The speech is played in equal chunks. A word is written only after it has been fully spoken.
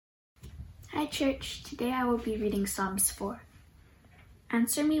Hi Church, today I will be reading Psalms 4.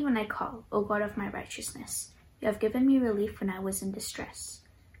 Answer me when I call, O God of my righteousness. You have given me relief when I was in distress.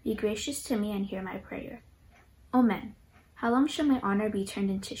 Be gracious to me and hear my prayer. O men, how long shall my honor be turned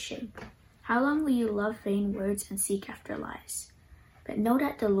into shame? How long will you love vain words and seek after lies? But know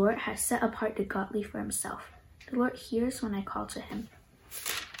that the Lord has set apart the godly for himself. The Lord hears when I call to him.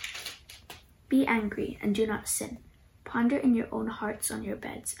 Be angry and do not sin. Ponder in your own hearts on your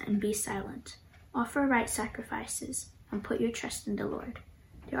beds, and be silent. Offer right sacrifices, and put your trust in the Lord.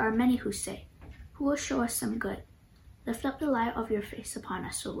 There are many who say, who will show us some good? Lift up the light of your face upon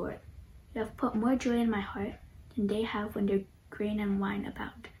us, O Lord. You have put more joy in my heart than they have when their grain and wine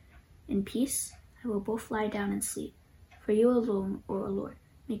abound. In peace I will both lie down and sleep. For you alone, O Lord,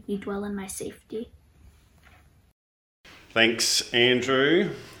 make me dwell in my safety. Thanks,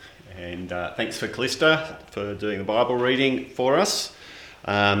 Andrew. And thanks for Callista for doing the Bible reading for us.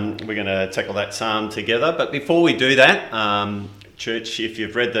 We're going to tackle that psalm together. But before we do that, Church, if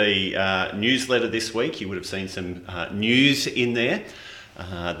you've read the newsletter this week, you would have seen some news in there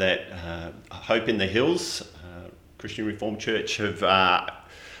that Hope in the Hills, Christian Reformed Church, have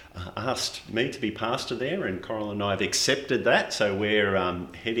asked me to be pastor there, and Coral and I have accepted that. So we're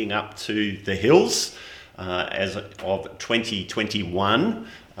heading up to the hills as of 2021.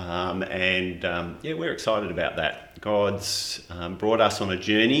 We're excited about that. God's brought us on a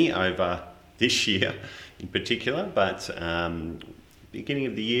journey over this year in particular, but beginning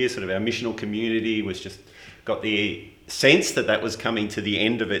of the year, sort of our missional community was just got the sense that was coming to the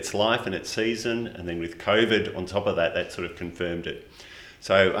end of its life and its season, and then with COVID on top of that, that sort of confirmed it.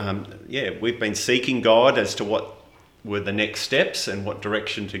 So we've been seeking God as to what were the next steps and what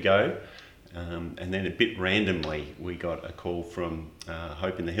direction to go. And then a bit randomly, we got a call from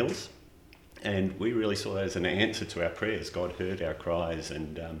Hope in the Hills, and we really saw that as an answer to our prayers. God heard our cries,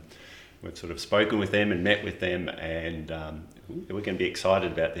 and we've sort of spoken with them and met with them, and we're going to be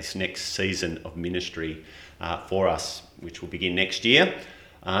excited about this next season of ministry for us, which will begin next year.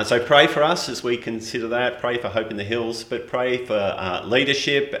 So pray for us as we consider that. Pray for Hope in the Hills, but pray for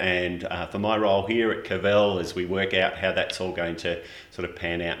leadership and for my role here at Cavell as we work out how that's all going to sort of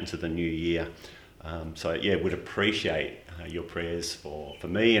pan out into the new year. Would appreciate your prayers for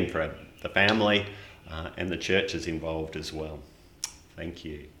me and for the family and the churches involved as well. Thank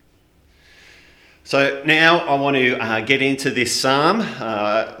you. So now I want to get into this psalm.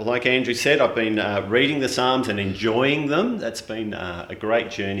 Like Andrew said, I've been reading the psalms and enjoying them. That's been a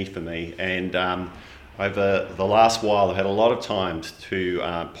great journey for me. And over the last while, I've had a lot of time to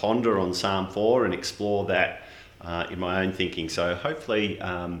ponder on Psalm 4 and explore that in my own thinking. So hopefully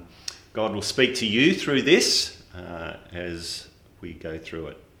God will speak to you through this as we go through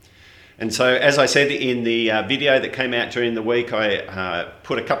it. And so, as I said in the video that came out during the week, I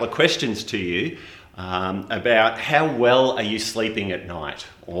put a couple of questions to you about how well are you sleeping at night?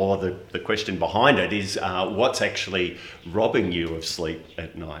 Or the question behind it is, what's actually robbing you of sleep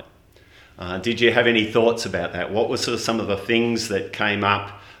at night? Did you have any thoughts about that? What were sort of some of the things that came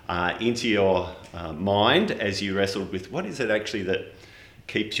up into your mind as you wrestled with what is it actually that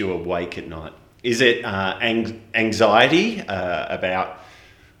keeps you awake at night? Is it anxiety about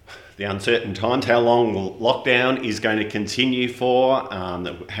the uncertain times, how long lockdown is going to continue for,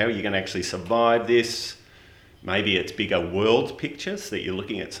 how are you going to actually survive this? Maybe it's bigger world pictures that you're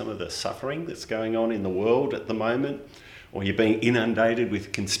looking at some of the suffering that's going on in the world at the moment, or you're being inundated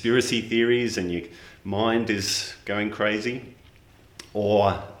with conspiracy theories and your mind is going crazy,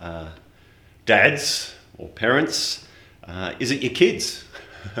 or dads or parents, is it your kids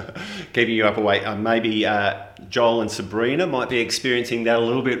keeping you up awake? Maybe Joel and Sabrina might be experiencing that a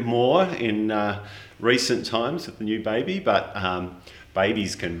little bit more in recent times with the new baby, but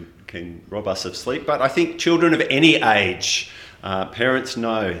babies can rob us of sleep. But I think children of any age, parents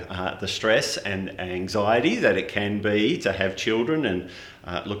know the stress and anxiety that it can be to have children and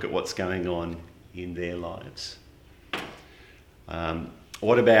look at what's going on in their lives.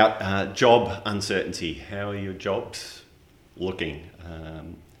 What about job uncertainty? How are your jobs looking?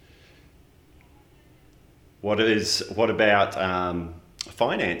 What about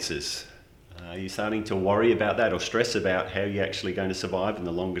finances? Are you starting to worry about that or stress about how you're actually going to survive in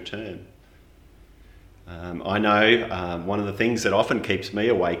the longer term? I know one of the things that often keeps me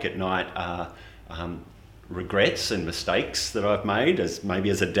awake at night are regrets and mistakes that I've made.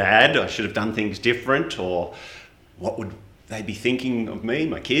 Maybe as a dad, I should have done things different, or what would they be thinking of me,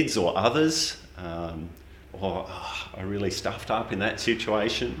 my kids or others? I really stuffed up in that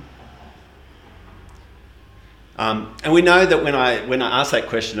situation. And we know that when I ask that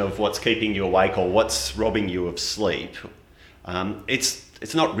question of what's keeping you awake or what's robbing you of sleep, it's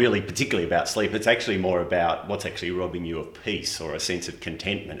it's not really particularly about sleep. It's actually more about what's actually robbing you of peace or a sense of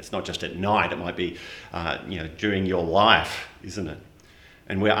contentment. It's not just at night. It might be, during your life, isn't it?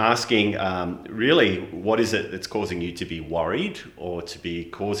 And we're asking, really, what is it that's causing you to be worried or to be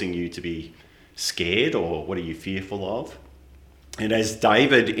causing you to be scared, or what are you fearful of? And as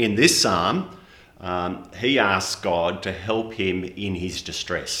David in this psalm, he asks God to help him in his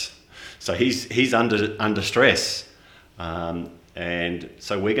distress. So he's under stress. And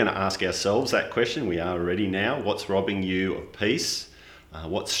so we're going to ask ourselves that question. We are already now. What's robbing you of peace?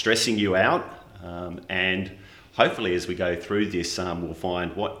 What's stressing you out? And hopefully as we go through this psalm, we'll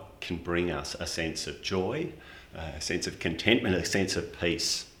find what can bring us a sense of joy, a sense of contentment, a sense of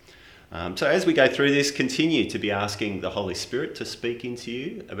peace. So as we go through this, continue to be asking the Holy Spirit to speak into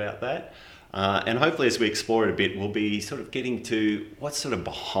you about that. And hopefully as we explore it a bit, we'll be sort of getting to what's sort of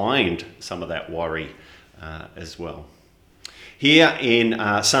behind some of that worry as well. Here in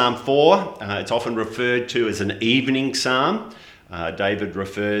Psalm 4, it's often referred to as an evening psalm. David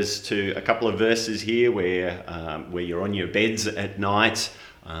refers to a couple of verses here where you're on your beds at night,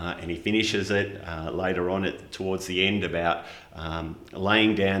 and he finishes it later on towards the end about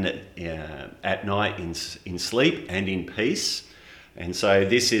laying down at night in sleep and in peace. And so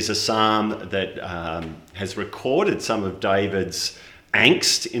this is a psalm that has recorded some of David's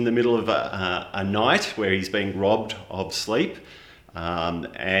angst in the middle of a night where he's being robbed of sleep.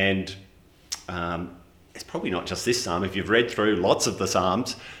 It's probably not just this psalm. If you've read through lots of the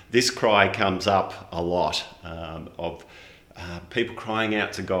psalms, this cry comes up a lot of people crying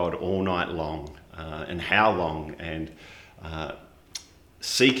out to God all night long, and how long, and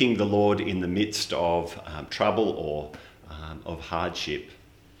seeking the Lord in the midst of trouble or of hardship.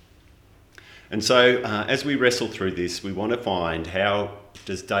 And so as we wrestle through this, we want to find, how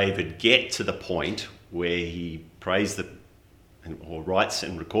does David get to the point where he prays or writes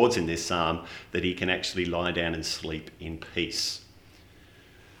and records in this psalm that he can actually lie down and sleep in peace.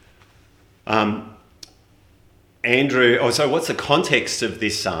 So what's the context of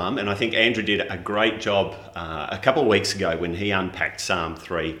this psalm? And I think Andrew did a great job a couple of weeks ago when he unpacked Psalm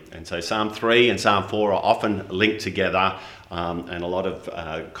 3. And so Psalm 3 and Psalm 4 are often linked together, and a lot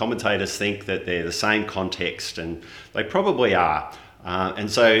of commentators think that they're the same context, and they probably are.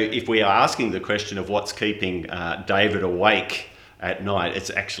 And so if we are asking the question of what's keeping David awake at night,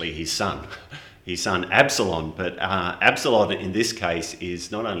 it's actually his son Absalom. But Absalom in this case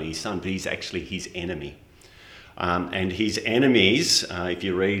is not only his son, but he's actually his enemy. And his enemies, if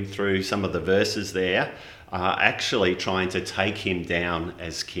you read through some of the verses there, are actually trying to take him down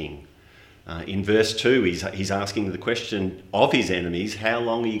as king. In verse 2, he's asking the question of his enemies, how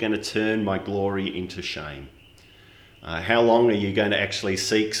long are you going to turn my glory into shame? How long are you going to actually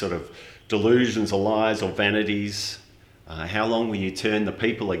seek sort of delusions or lies or vanities? How long will you turn the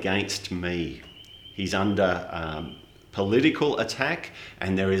people against me? He's under political attack,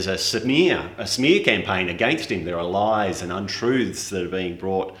 and there is a smear campaign against him. There are lies and untruths that are being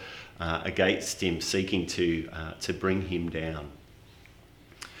brought against him, seeking to bring him down.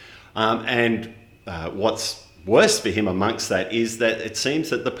 What's worse for him amongst that is that it seems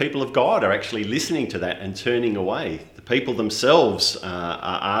that the people of God are actually listening to that and turning away. The people themselves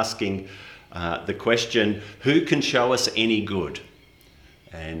are asking the question, who can show us any good?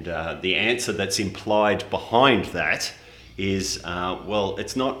 And the answer that's implied behind that is,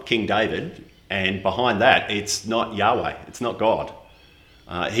 it's not King David, and behind that, it's not Yahweh, it's not God.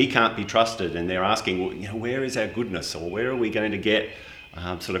 He can't be trusted, and they're asking, where is our goodness, or where are we going to get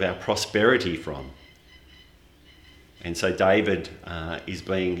sort of our prosperity from? And so David is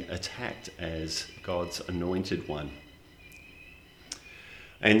being attacked as God's anointed one.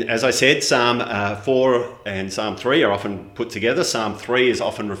 And as I said, Psalm 4 and Psalm 3 are often put together. Psalm 3 is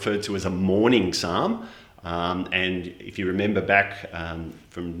often referred to as a morning psalm. And if you remember back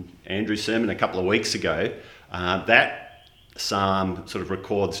from Andrew's sermon a couple of weeks ago, that psalm sort of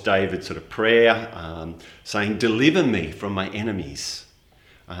records David's sort of prayer, saying, deliver me from my enemies.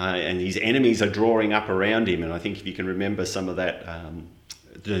 And his enemies are drawing up around him. And I think if you can remember some of that,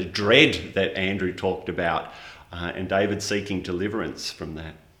 the dread that Andrew talked about, and David seeking deliverance from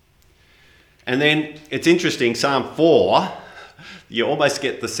that. And then it's interesting, Psalm 4, you almost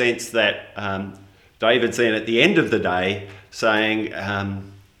get the sense that David's then at the end of the day saying,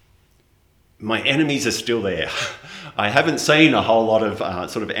 my enemies are still there. I haven't seen a whole lot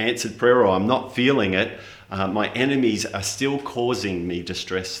of sort of answered prayer, or I'm not feeling it. My enemies are still causing me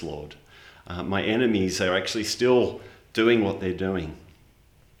distress, Lord. My enemies are actually still doing what they're doing.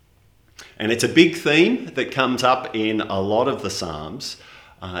 And it's a big theme that comes up in a lot of the Psalms,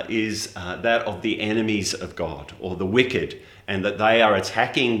 is that of the enemies of God, or the wicked, and that they are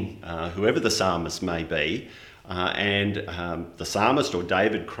attacking whoever the psalmist may be. And the psalmist, or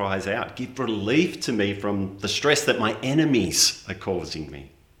David, cries out, "Give relief to me from the stress that my enemies are causing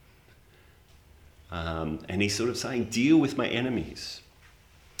me." And he's sort of saying, deal with my enemies.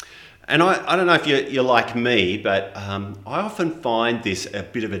 And I don't know if you're like me, but I often find this a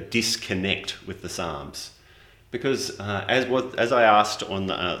bit of a disconnect with the Psalms. Because as I asked on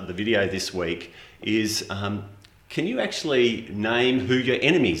the video this week, is can you actually name who your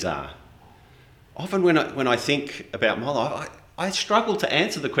enemies are? Often when I think about my life, I struggle to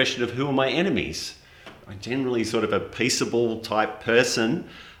answer the question of who are my enemies. I'm generally sort of a peaceable type person,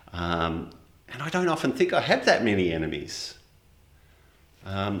 and I don't often think I have that many enemies.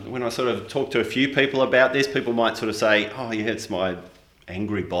 When I sort of talk to a few people about this, people might sort of say, "Oh yeah, it's my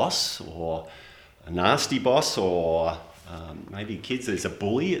angry boss, or a nasty boss, or maybe kids, there's a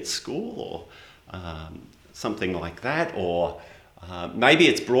bully at school, or something like that." Or maybe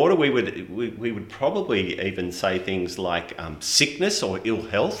it's broader. We would probably even say things like sickness or ill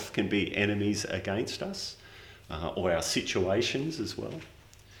health can be enemies against us, or our situations as well.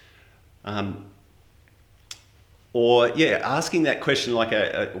 Asking that question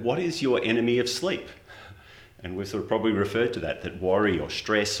like, what is your enemy of sleep? And we've sort of probably referred to that worry or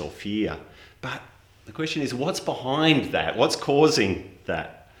stress or fear. But the question is, what's behind that? What's causing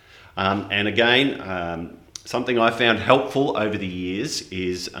that? And again, something I found helpful over the years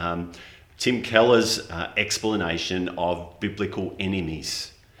is Tim Keller's explanation of biblical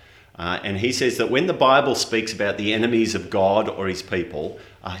enemies. And he says that when the Bible speaks about the enemies of God or his people,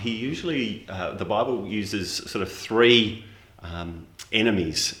 the Bible uses sort of three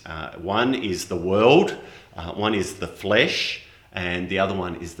enemies. One is the world, one is the flesh, and the other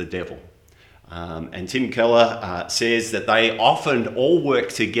one is the devil. And Tim Keller says that they often all work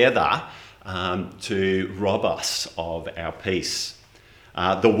together to rob us of our peace.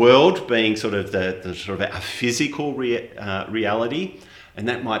 The world being sort of the sort of our physical reality. And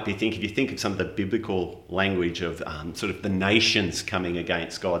that might be, if you think of some of the biblical language of sort of the nations coming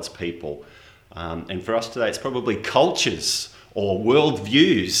against God's people. And for us today, it's probably cultures or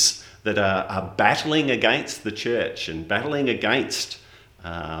worldviews that are battling against the church and battling against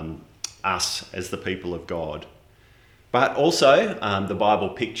us as the people of God. But also, the Bible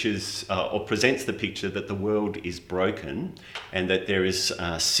pictures or presents the picture that the world is broken and that there is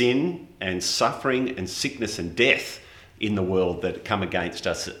sin and suffering and sickness and death in the world that come against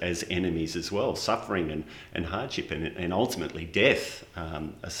us as enemies as well. Suffering and hardship and ultimately death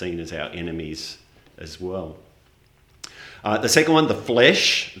are seen as our enemies as well. The second one, the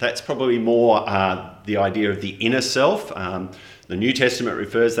flesh, that's probably more the idea of the inner self. The New Testament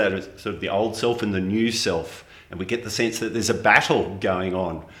refers to that as sort of the old self and the new self. And we get the sense that there's a battle going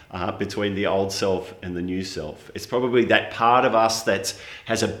on between the old self and the new self. It's probably that part of us that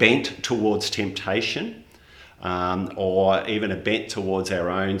has a bent towards temptation, or even a bent towards our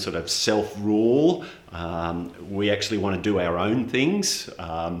own sort of self-rule. We actually want to do our own things.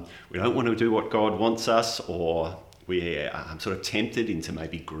 We don't want to do what God wants us, or we are sort of tempted into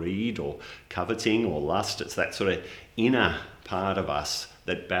maybe greed or coveting or lust. It's that sort of inner part of us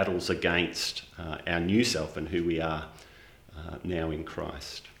that battles against our new self and who we are now in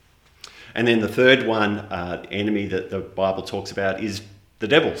Christ. And then the third one, enemy that the Bible talks about is the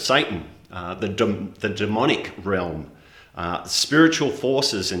devil, Satan. The demonic realm, spiritual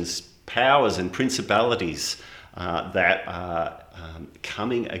forces and powers and principalities that are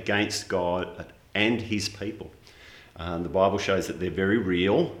coming against God and his people. The Bible shows that they're very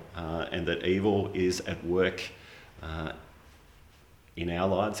real and that evil is at work in our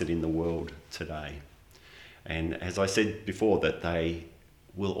lives and in the world today. And as I said before, that they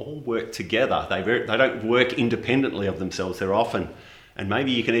will all work together. They don't work independently of themselves. They're often, and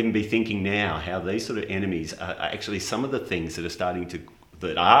maybe you can even be thinking now how these sort of enemies are actually some of the things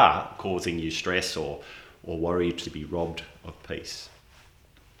that are causing you stress or worry to be robbed of peace.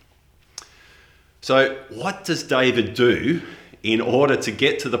 So what does David do in order to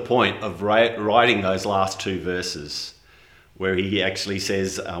get to the point of writing those last two verses where he actually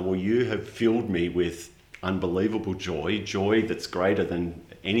says, well, you have filled me with unbelievable joy that's greater than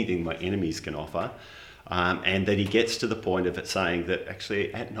anything my enemies can offer. And that he gets to the point of it saying that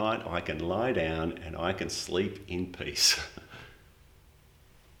actually at night I can lie down and I can sleep in peace.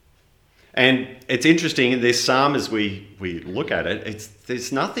 And it's interesting in this psalm as we look at it,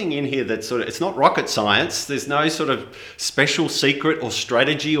 there's nothing in here that it's not rocket science. There's no sort of special secret or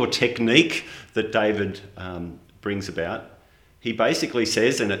strategy or technique that David brings about. He basically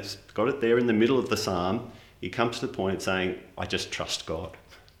says, and it's got it there in the middle of the psalm, he comes to the point of saying, I just trust God.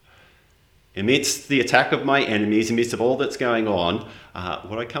 Amidst the attack of my enemies, amidst of all that's going on,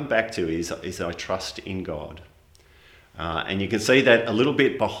 what I come back to is I trust in God. And you can see that a little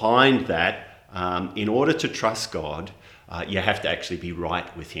bit behind that, in order to trust God, you have to actually be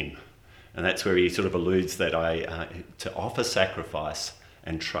right with him. And that's where he sort of alludes that to offer sacrifice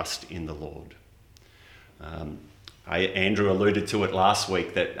and trust in the Lord. Andrew alluded to it last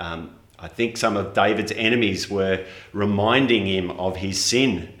week that I think some of David's enemies were reminding him of his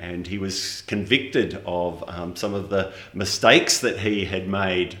sin, and he was convicted of some of the mistakes that he had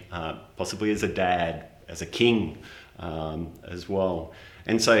made, possibly as a dad, as a king as well.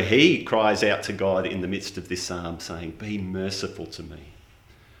 And so he cries out to God in the midst of this psalm saying, "Be merciful to me."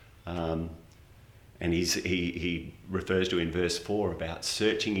 And he refers to in verse 4 about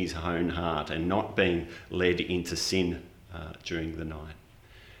searching his own heart and not being led into sin during the night.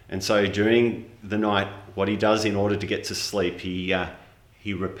 And so during the night, what he does in order to get to sleep,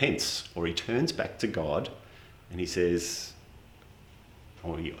 he repents, or he turns back to God, and he says,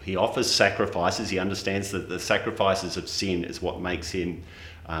 or he offers sacrifices. He understands that the sacrifices of sin is what makes him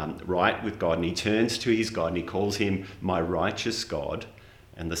right with God, and he turns to his God and he calls him my righteous God.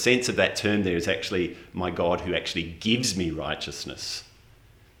 And the sense of that term there is actually my God who actually gives me righteousness.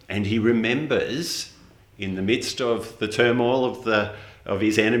 And he remembers, in the midst of the turmoil of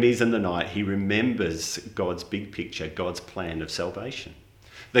his enemies in the night, he remembers God's big picture, God's plan of salvation.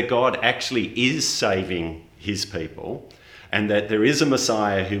 That God actually is saving his people, and that there is a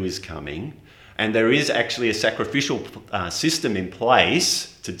Messiah who is coming, and there is actually a sacrificial system in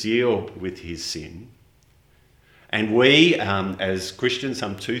place to deal with his sin. And we, as Christians,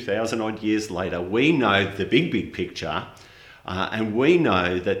 some 2,000 odd years later, we know the big picture, and we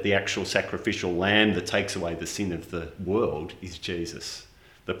know that the actual sacrificial lamb that takes away the sin of the world is Jesus,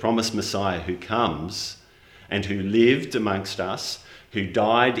 the promised Messiah who comes and who lived amongst us, who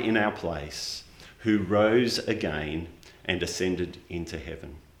died in our place, who rose again and ascended into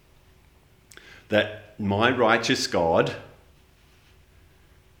heaven. That my righteous God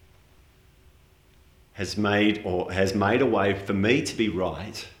has made a way for me to be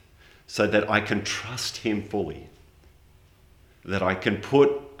right so that I can trust him fully, that I can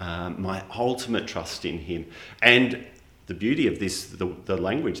put my ultimate trust in him. And the beauty of this, the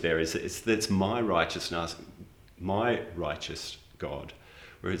language there is that's my righteousness, my righteous God,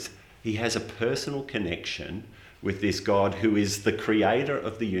 whereas he has a personal connection with this God who is the creator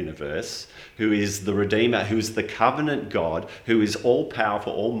of the universe, who is the Redeemer, who is the covenant God, who is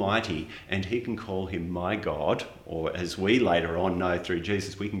all-powerful, almighty, and he can call him my God, or as we later on know through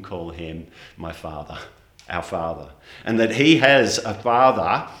Jesus, we can call him my Father, our Father. And that he has a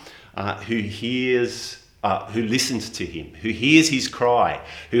Father who listens to him, who hears his cry,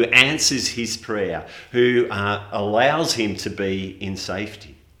 who answers his prayer, who allows him to be in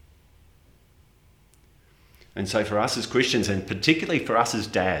safety. And so for us as Christians, and particularly for us as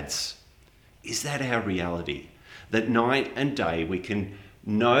dads, is that our reality? That night and day we can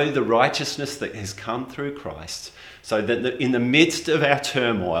know the righteousness that has come through Christ, so that in the midst of our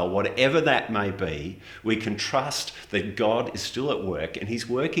turmoil, whatever that may be, we can trust that God is still at work and he's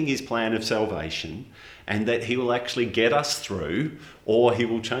working his plan of salvation, and that he will actually get us through, or he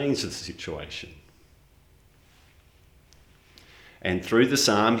will change the situation. And through the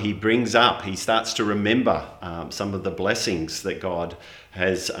psalm, he starts to remember some of the blessings that God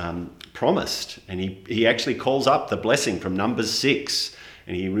has promised. And he actually calls up the blessing from Numbers 6.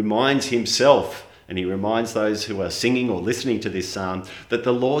 And he reminds himself, and he reminds those who are singing or listening to this psalm, that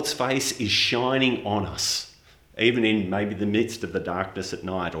the Lord's face is shining on us, even in maybe the midst of the darkness at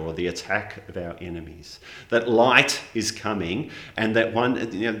night or the attack of our enemies. That light is coming, and that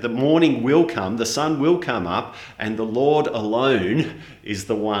the morning will come, the sun will come up, and the Lord alone is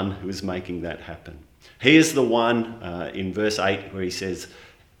the one who is making that happen. He is the one in verse 8 where he says,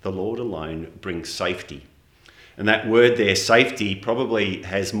 the Lord alone brings safety. And that word there, safety, probably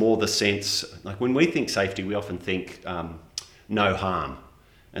has more the sense, like when we think safety, we often think no harm.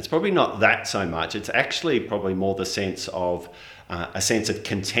 And it's probably not that so much. It's actually probably more the sense of a sense of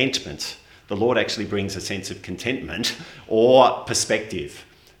contentment. The Lord actually brings a sense of contentment or perspective.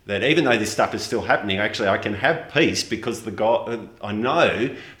 That even though this stuff is still happening, actually I can have peace because I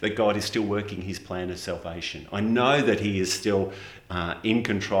know that God is still working his plan of salvation. I know that he is still in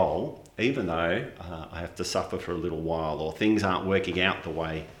control, even though I have to suffer for a little while or things aren't working out the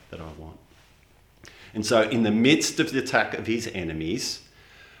way that I want. And so in the midst of the attack of his enemies,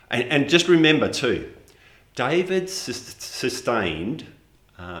 and just remember too, David sustained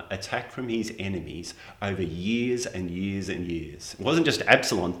attack from his enemies over years and years and years. It wasn't just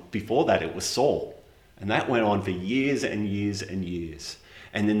Absalom. Before that, it was Saul. And that went on for years and years and years.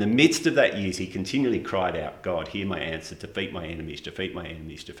 And in the midst of that years, he continually cried out, God, hear my answer, defeat my enemies, defeat my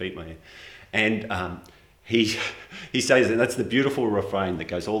enemies, defeat my enemies. And he says, and that's the beautiful refrain that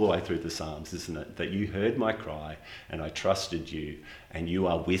goes all the way through the Psalms, isn't it? That you heard my cry and I trusted you and you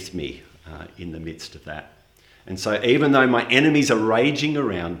are with me in the midst of that. And so even though my enemies are raging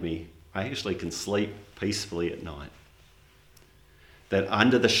around me, I actually can sleep peacefully at night. That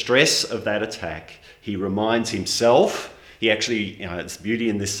under the stress of that attack, he reminds himself, he actually, it's beauty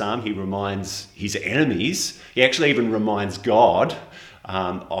in this psalm, he reminds his enemies, he actually even reminds God,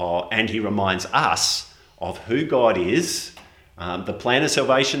 and he reminds us of who God is, the plan of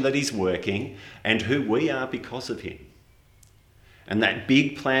salvation that he's working, and who we are because of him. And that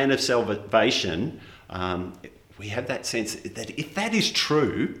big plan of salvation, we have that sense that if that is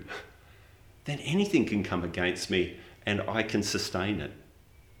true, then anything can come against me and I can sustain it.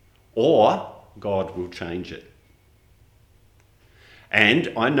 Or God will change it.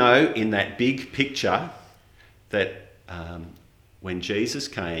 And I know in that big picture that when Jesus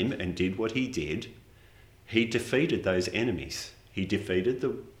came and did what he did, he defeated those enemies. He defeated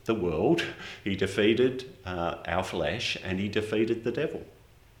the world, he defeated our flesh, and he defeated the devil.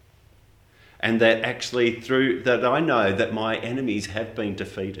 And that actually through that I know that my enemies have been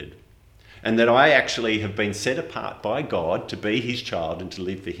defeated. And that I actually have been set apart by God to be his child and to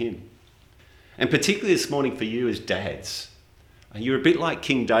live for him. And particularly this morning for you as dads, you're a bit like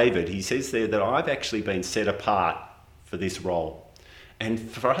King David. He says there that I've actually been set apart for this role. And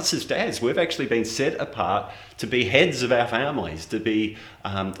for us as dads, we've actually been set apart to be heads of our families, to be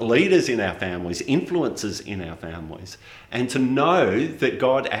leaders in our families, influencers in our families, and to know that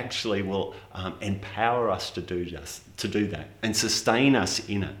God actually will empower us to do that and sustain us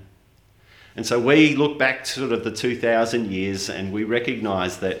in it. And so we look back to sort of the 2,000 years and we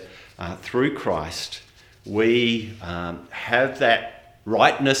recognise that through Christ we have that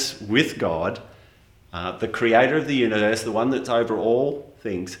rightness with God, the creator of the universe, the one that's over all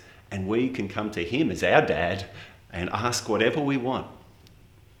things, and we can come to him as our dad and ask whatever we want.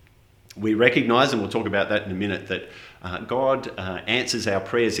 We recognise, and we'll talk about that in a minute, that God answers our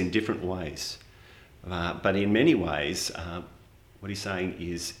prayers in different ways. But in many ways, what he's saying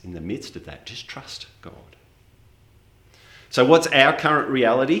is, in the midst of that, just trust God. So what's our current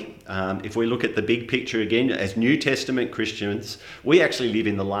reality? If we look at the big picture again, as New Testament Christians, we actually live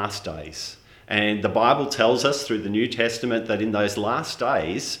in the last days. And the Bible tells us through the New Testament that in those last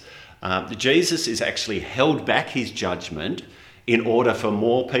days, Jesus is actually held back his judgment in order for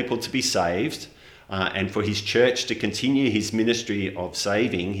more people to be saved and for his church to continue his ministry of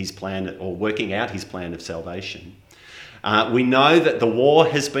saving his plan or working out his plan of salvation. We know that the war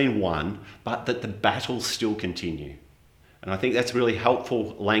has been won, but that the battles still continue. And I think that's really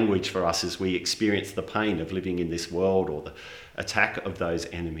helpful language for us as we experience the pain of living in this world or the attack of those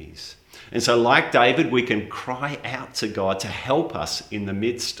enemies. And so like David, we can cry out to God to help us in the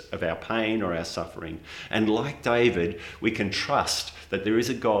midst of our pain or our suffering. And like David, we can trust that there is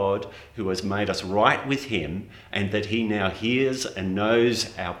a God who has made us right with him and that he now hears and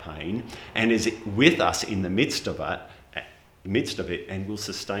knows our pain and is with us in the midst of it and will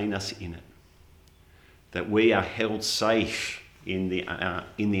sustain us in it. That we are held safe in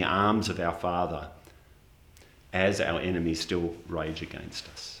the arms of our Father as our enemies still rage against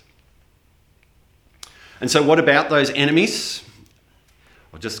us. And so what about those enemies?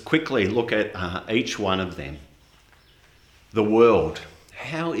 I'll just quickly look at each one of them. The world.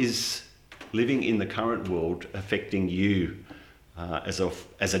 How is living in the current world affecting you as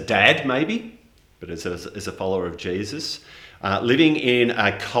a dad maybe, but as a follower of Jesus? Living in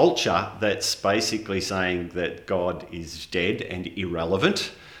a culture that's basically saying that God is dead and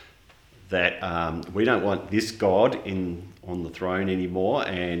irrelevant, that we don't want this God on the throne anymore,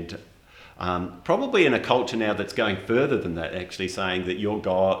 and probably in a culture now that's going further than that, actually saying that your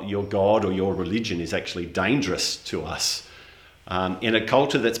God or your religion is actually dangerous to us. In a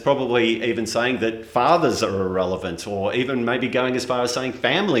culture that's probably even saying that fathers are irrelevant, or even maybe going as far as saying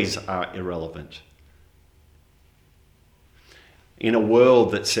families are irrelevant. In a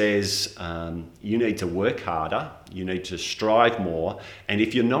world that says you need to work harder, you need to strive more, and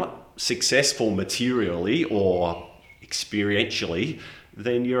if you're not successful materially or experientially,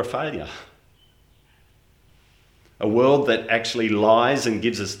 then you're a failure. A world that actually lies and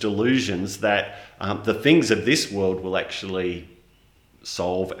gives us delusions that the things of this world will actually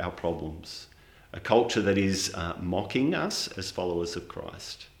solve our problems. A culture that is mocking us as followers of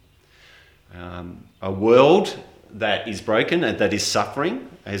Christ. A world that is broken and that is suffering.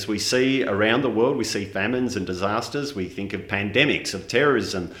 As we see around the world, we see famines and disasters. We think of pandemics, of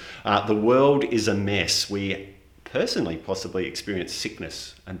terrorism. The world is a mess. We personally possibly experience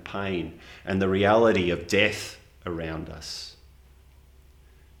sickness and pain and the reality of death around us.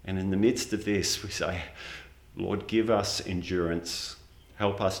 And in the midst of this, we say, Lord, give us endurance.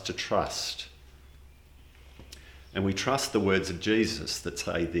 Help us to trust. And we trust the words of Jesus that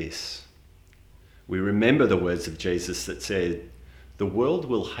say this. We remember the words of Jesus that said, the world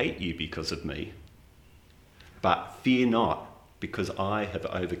will hate you because of me, but fear not, because I have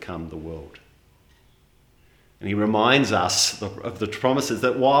overcome the world. And he reminds us of the promises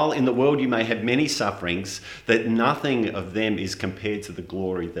that while in the world you may have many sufferings, that nothing of them is compared to the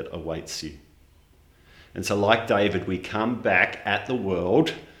glory that awaits you. And so like David, we come back at the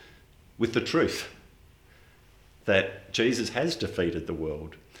world with the truth that Jesus has defeated the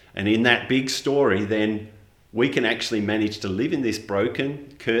world. And in that big story, then we can actually manage to live in this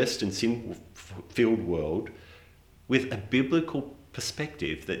broken, cursed and sin-filled world with a biblical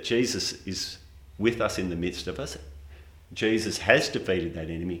perspective that Jesus is with us in the midst of us. Jesus has defeated that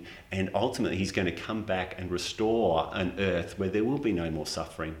enemy, and ultimately he's going to come back and restore an earth where there will be no more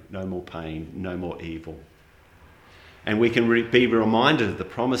suffering, no more pain, no more evil. And we can be reminded of the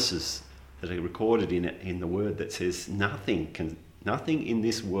promises that are recorded in the word that says nothing in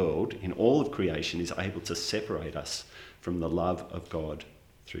this world, in all of creation, is able to separate us from the love of God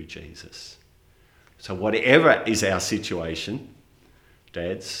through Jesus. So whatever is our situation,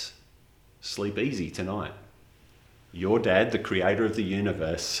 dads, sleep easy tonight. Your dad, the creator of the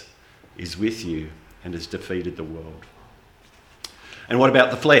universe, is with you and has defeated the world. And what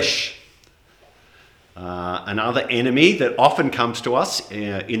about the flesh? Another enemy that often comes to us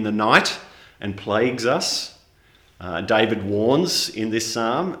in the night and plagues us. David warns in this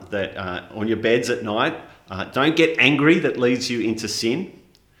psalm that on your beds at night, don't get angry that leads you into sin.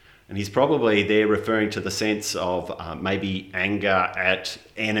 And he's probably there referring to the sense of maybe anger at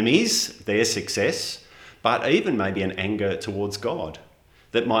enemies, their success, but even maybe an anger towards God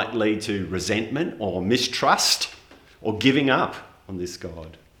that might lead to resentment or mistrust or giving up on this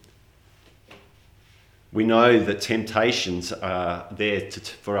God. We know that temptations are there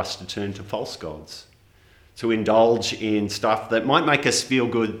for us to turn to false gods, to indulge in stuff that might make us feel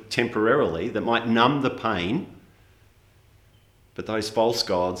good temporarily, that might numb the pain. But those false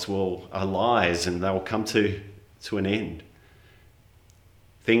gods are lies, and they'll come to an end.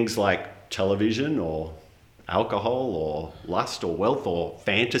 Things like television or alcohol or lust or wealth or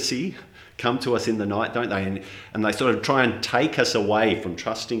fantasy come to us in the night, don't they? And they sort of try and take us away from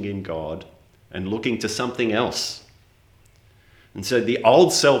trusting in God and looking to something else. And so the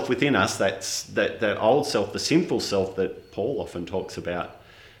old self within us, that old self, the sinful self that Paul often talks about,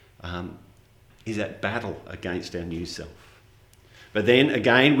 is at battle against our new self. But then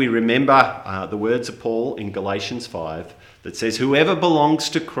again, we remember the words of Paul in Galatians 5 that says, whoever belongs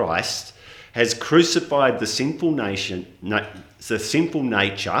to Christ has crucified the sinful nature,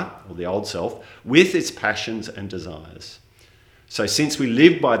 or the old self, with its passions and desires. So since we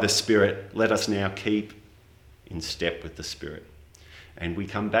live by the Spirit, let us now keep in step with the Spirit. And we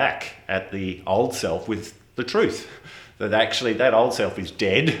come back at the old self with the truth, that actually that old self is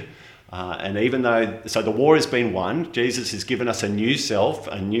dead. And even though, so the war has been won, Jesus has given us a new self,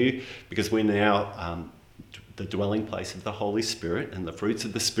 because we're now the dwelling place of the Holy Spirit, and the fruits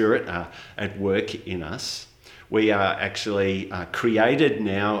of the Spirit are at work in us. We are actually created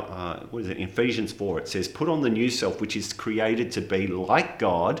now, in Ephesians 4, it says, put on the new self, which is created to be like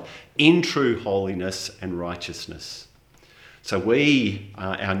God in true holiness and righteousness. So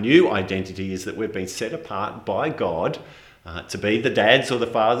our new identity is that we've been set apart by God to be the dads or the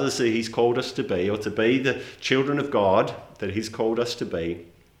fathers that he's called us to be, or to be the children of God that he's called us to be.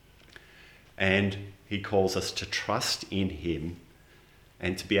 And he calls us to trust in him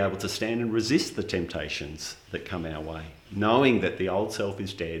and to be able to stand and resist the temptations that come our way, knowing that the old self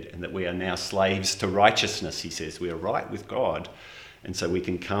is dead and that we are now slaves to righteousness, he says. We are right with God, and so we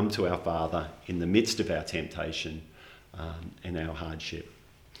can come to our Father in the midst of our temptation and our hardship.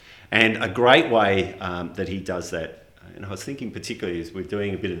 And a great way that he does that, and I was thinking particularly as we're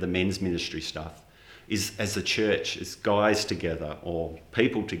doing a bit of the men's ministry stuff, is as a church, as guys together or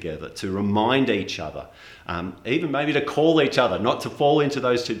people together, to remind each other, even maybe to call each other, not to fall into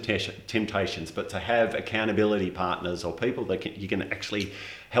those temptations, but to have accountability partners or people that you can actually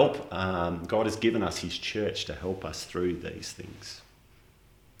help. God has given us his church to help us through these things.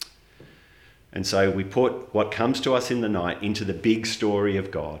 And so we put what comes to us in the night into the big story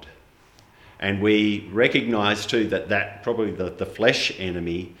of God. And we recognise too that probably the flesh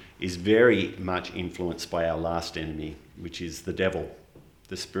enemy is very much influenced by our last enemy, which is the devil,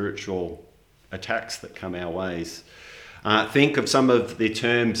 the spiritual attacks that come our ways. Think of some of the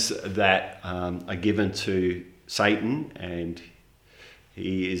terms that are given to Satan, and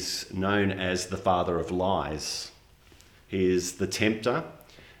he is known as the father of lies. He is the tempter,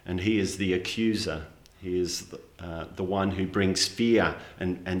 and he is the accuser. He is the one who brings fear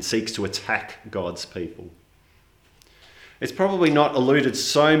and seeks to attack God's people. It's probably not alluded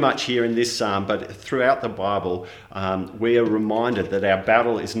so much here in this psalm, but throughout the Bible, we are reminded that our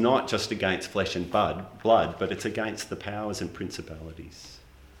battle is not just against flesh and blood, but it's against the powers and principalities.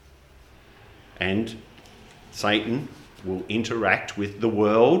 And Satan will interact with the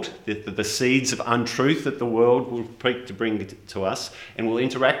world, the seeds of untruth that the world will bring to us, and will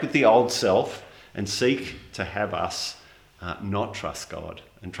interact with the old self and seek to have us not trust God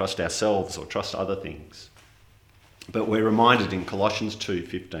and trust ourselves or trust other things. But we're reminded in Colossians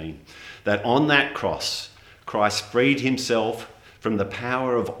 2:15 that on that cross, Christ freed himself from the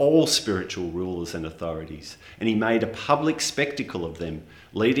power of all spiritual rulers and authorities, and he made a public spectacle of them,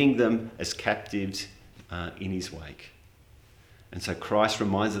 leading them as captives in his wake. And so Christ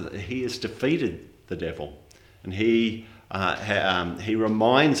reminds us that he has defeated the devil, and he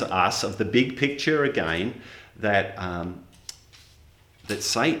reminds us of the big picture again, that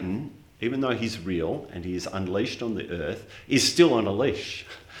Satan, even though he's real and he is unleashed on the earth, is still on a leash,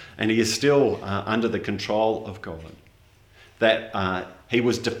 and he is still under the control of God. That he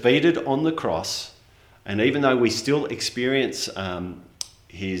was defeated on the cross, and even though we still experience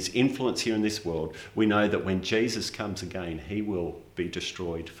his influence here in this world, we know that when Jesus comes again, he will be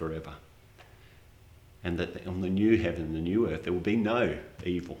destroyed forever. And that on the new heaven and the new earth, there will be no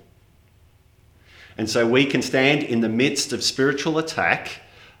evil. And so we can stand in the midst of spiritual attack,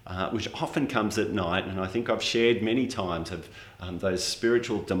 which often comes at night, and I think I've shared many times of those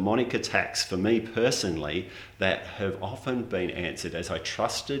spiritual demonic attacks for me personally that have often been answered as I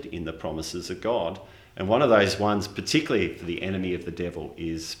trusted in the promises of God. And one of those ones, particularly for the enemy of the devil,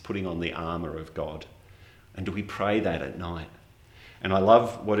 is putting on the armour of God. And do we pray that at night? And I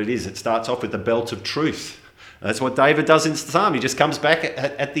love what it is. It starts off with the belt of truth. That's what David does in the psalm. He just comes back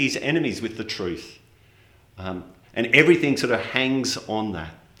at these enemies with the truth. And everything sort of hangs on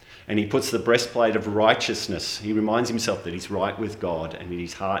that. And he puts the breastplate of righteousness. He reminds himself that he's right with God and that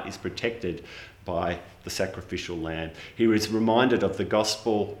his heart is protected by the sacrificial lamb. He is reminded of the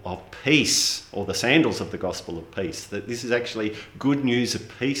gospel of peace, or the sandals of the gospel of peace, that this is actually good news of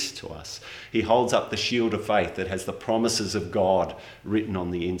peace to us. He holds up the shield of faith that has the promises of God written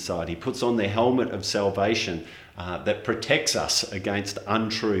on the inside. He puts on the helmet of salvation that protects us against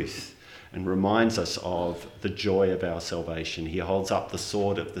untruth and reminds us of the joy of our salvation. He holds up the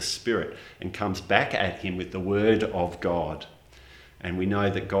sword of the Spirit and comes back at him with the word of God. And we know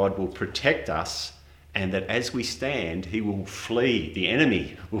that God will protect us, and that as we stand, he will flee. The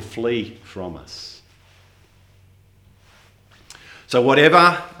enemy will flee from us. So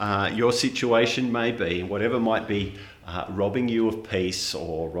whatever your situation may be, whatever might be robbing you of peace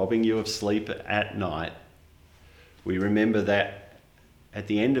or robbing you of sleep at night, we remember that at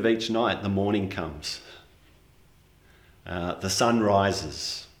the end of each night, the morning comes. The sun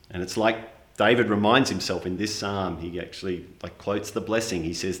rises, and it's like David reminds himself in this psalm. He actually quotes the blessing.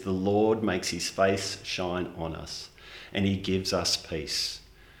 He says, "The Lord makes his face shine on us, and he gives us peace."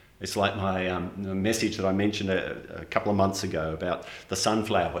 It's like my message that I mentioned a couple of months ago about the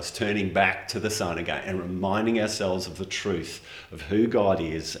sunflowers turning back to the sun again and reminding ourselves of the truth of who God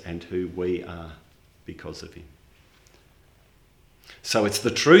is and who we are because of him. So it's the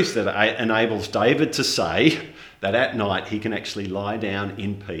truth that enables David to say that at night he can actually lie down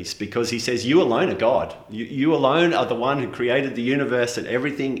in peace, because he says, you alone are God. You alone are the one who created the universe and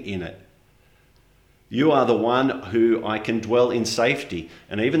everything in it. You are the one who I can dwell in safety.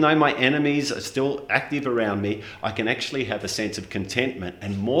 And even though my enemies are still active around me, I can actually have a sense of contentment.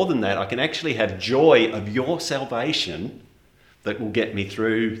 And more than that, I can actually have joy of your salvation that will get me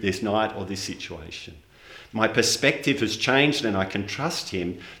through this night or this situation. My perspective has changed, and I can trust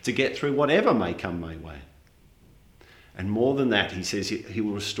him to get through whatever may come my way. And more than that, he says he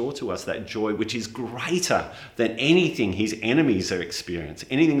will restore to us that joy which is greater than anything his enemies are experiencing.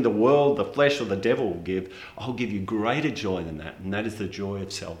 Anything the world, the flesh, or the devil will give, I'll give you greater joy than that. And that is the joy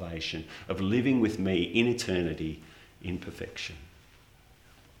of salvation, of living with me in eternity in perfection.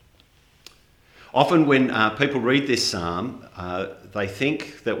 Often when people read this psalm, they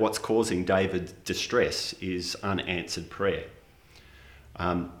think that what's causing David's distress is unanswered prayer.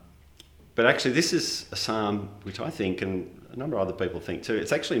 But actually this is a psalm which I think, and a number of other people think too,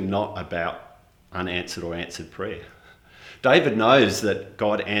 it's actually not about unanswered or answered prayer. David knows that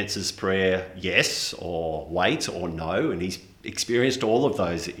God answers prayer yes, or wait, or no, and he's experienced all of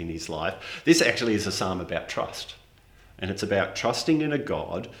those in his life. This actually is a psalm about trust. And it's about trusting in a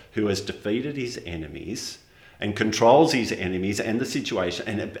God who has defeated his enemies and controls his enemies and the situation,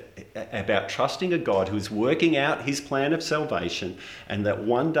 and about trusting a God who is working out his plan of salvation, and that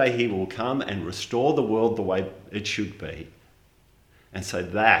one day he will come and restore the world the way it should be. And so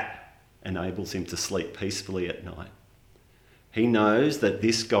that enables him to sleep peacefully at night. He knows that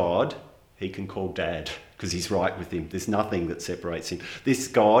this God he can call Dad, because he's right with him. There's nothing that separates him. This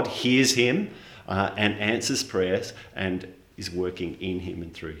God hears him and answers prayers and is working in him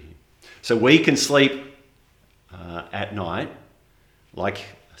and through him. So we can sleep at night, like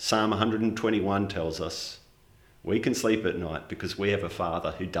Psalm 121 tells us. We can sleep at night because we have a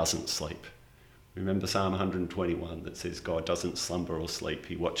Father who doesn't sleep. Remember Psalm 121 that says God doesn't slumber or sleep.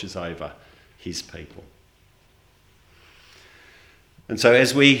 He watches over his people. And so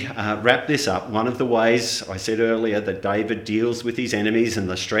as we wrap this up, one of the ways I said earlier that David deals with his enemies and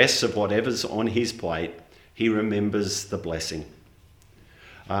the stress of whatever's on his plate, he remembers the blessing.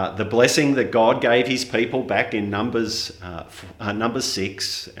 The blessing that God gave his people back in Numbers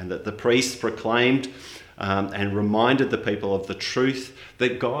 6, and that the priests proclaimed and reminded the people of the truth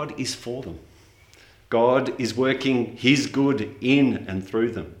that God is for them. God is working his good in and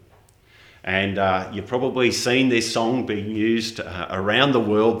through them. And you've probably seen this song being used around the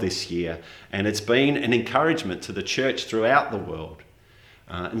world this year, and it's been an encouragement to the church throughout the world.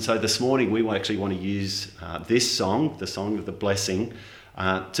 And so this morning we actually want to use this song, the Song of the Blessing,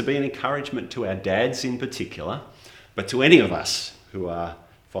 to be an encouragement to our dads in particular, but to any of us who are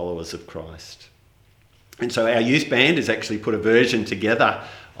followers of Christ. And so our youth band has actually put a version together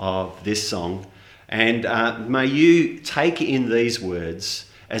of this song, and may you take in these words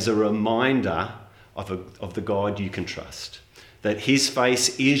as a reminder of the God you can trust, that his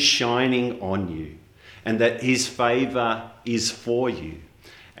face is shining on you and that his favour is for you.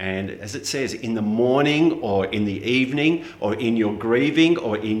 And as it says, in the morning or in the evening or in your grieving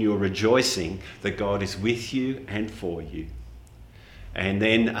or in your rejoicing, that God is with you and for you. And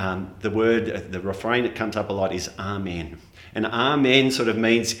then the refrain that comes up a lot is Amen. And Amen sort of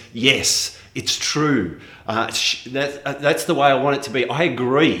means, yes, it's true. That's the way I want it to be. I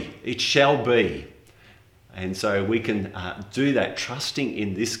agree. It shall be. And so we can do that, trusting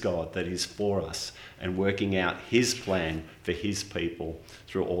in this God that is for us and working out his plan for his people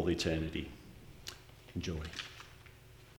through all eternity. Enjoy.